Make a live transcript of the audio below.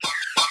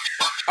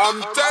I'm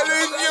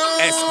telling you.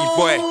 Esky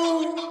boy.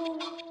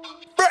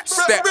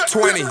 Step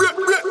 20.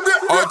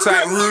 All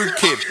type rude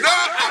kid.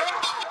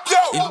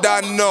 You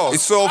don't know.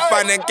 It's all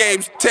fun and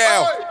games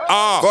tell.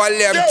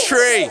 Volume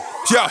 3.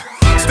 Yeah.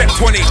 Step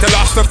 20, the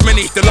last of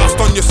many. The last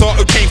on your sort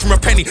who came from a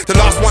penny. The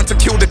last one to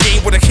kill the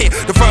game with a hit.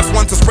 The first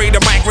one to spray the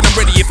mic when I'm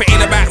ready. If it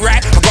ain't about right,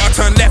 I gotta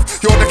turn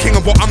left. You're the king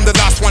of what, I'm the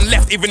last one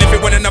left. Even if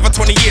it went another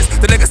 20 years,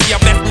 the legacy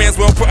I've left may as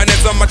well put an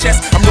heads on my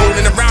chest. I'm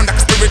rolling around like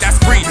a spirit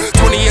that's free.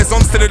 20 years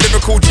on, still a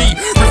lyrical G.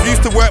 Refuse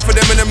to work for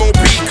the minimal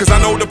P, cause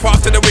I know the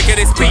path to the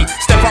wickedest P.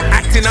 Step up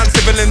acting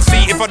uncivil and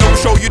see if I don't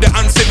show you the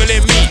uncivil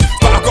in me.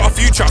 But I got a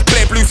future,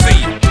 clear blue sea.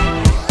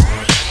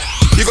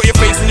 You got your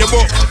face in your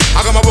book,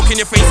 I got my book in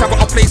your face. I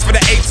got a place for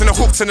the 8s and the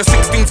hooks and the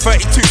 16,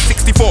 32,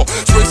 64.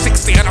 Spray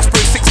 60 and I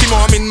spray 60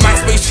 more. I'm in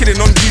MySpace chilling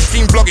on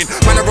Ustream blogging.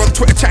 Man, I run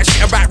Twitter chat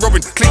shit about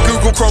Robin. Click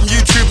Google Chrome,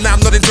 YouTube, now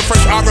I'm nodding to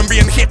fresh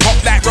R&B and hip hop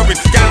like Robin.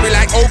 Gallery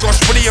like, oh gosh,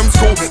 Williams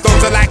school.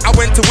 Those are like, I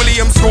went to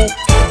William school.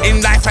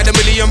 In life had a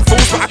million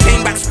fools, but I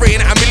came back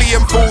spraying at a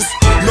million fools.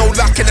 No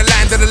luck in the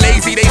land of the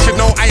lazy, they should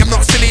know I am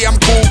not silly, I'm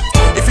cool.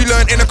 If you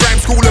learned in a grime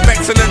school of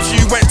excellence,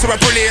 you went to a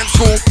brilliant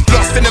school.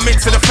 Lost in the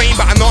midst of the fame,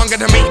 but I know I'm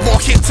gonna make more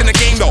hits in the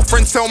game though.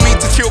 Friends tell me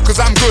to chill cause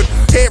I'm good.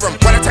 Hear them,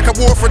 when I take a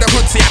war for the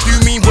hood. See I do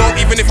mean well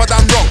even if I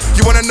done wrong.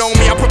 You wanna know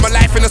me, I put my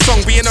life in a song.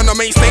 Being on the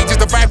main stage is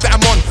the vibe that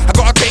I'm on. I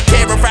gotta take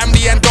care of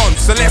family and Don,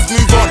 so let's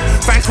move on.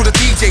 Thank all the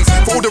DJs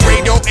for all the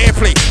radio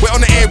airplay. We're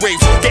on the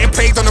airwaves, getting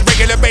played on a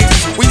regular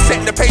basis. We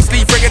set the pace,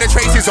 leave regular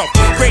traces of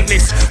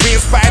greatness. We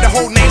inspire the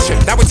whole nation,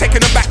 now we're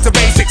taking them back to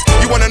basics.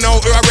 You wanna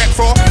know who I rep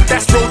for?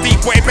 That's real deep,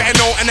 boy, better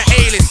know and the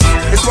A-list.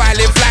 It's why I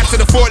live life to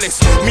the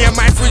fullest. Me and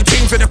my 3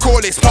 teams are the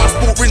callest.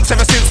 Passport rinse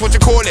ever since, what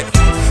you call it?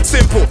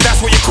 Simple,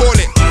 that's what you call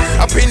it.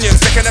 Opinions,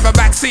 they can never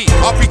backseat.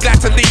 I'll be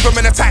glad to leave them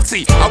in a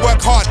taxi. I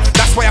work hard,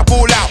 that's why I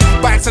ball out.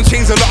 Bikes and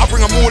chains a lot, I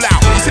bring them all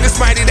out. You see the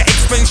smiley that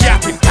explains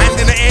yapping. Hand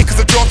in the air cause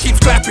the jaw keeps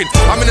clapping.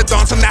 I'm in the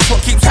dance and that's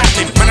what keeps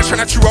happening. Man, I'm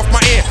trying to chew off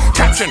my ear.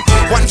 Caption,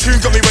 one tune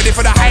got me ready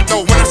for the hype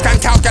though. When I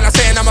skank out, gal I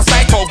saying I'm a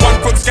psycho.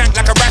 1 foot skank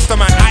like a rasta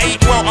man. I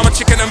eat well, I'm a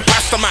chicken and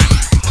pasta man.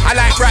 I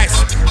like rice,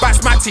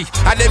 basmati,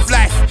 I live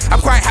life,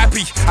 I'm quite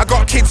happy. I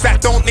got kids that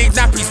don't need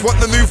nappies.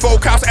 Want the new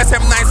Vocals,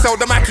 SM9 sell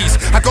the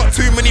Mackies. I got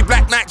too many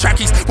black night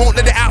trackies. Won't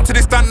let it out till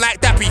it's done like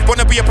Dappy.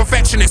 Wanna be a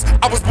perfectionist,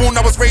 I was born,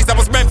 I was raised, I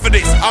was meant for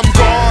this. I'm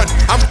gone,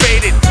 I'm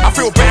faded, I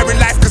feel better in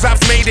life cause I've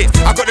made it.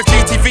 I got a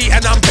GTV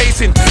and I'm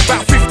pacing,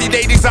 about 50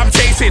 ladies I'm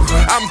chasing.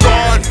 I'm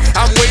gone,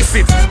 I'm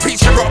wasted,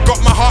 Pizza Rock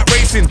got my heart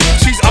racing.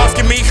 She's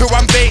asking me who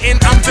I'm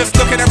dating, I'm just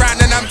looking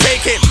around and I'm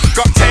taking.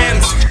 Got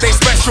 10s, they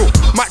special,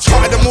 much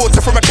hotter than water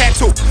from a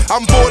kettle.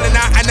 I'm balling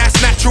out and that's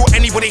natural.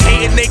 Anybody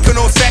hating, they can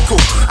all settle.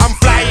 I'm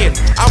flying,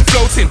 I'm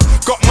floating.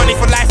 Got money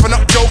for life, I'm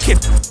not joking.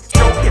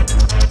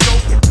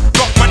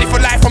 Got money for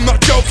life, I'm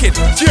not joking.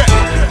 Yeah.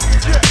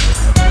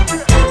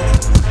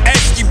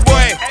 Esky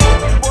boy.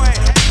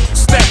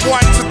 Step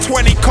 1 to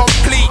 20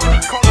 complete.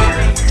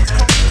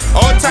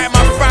 All time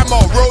my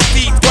famo, roll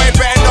deep.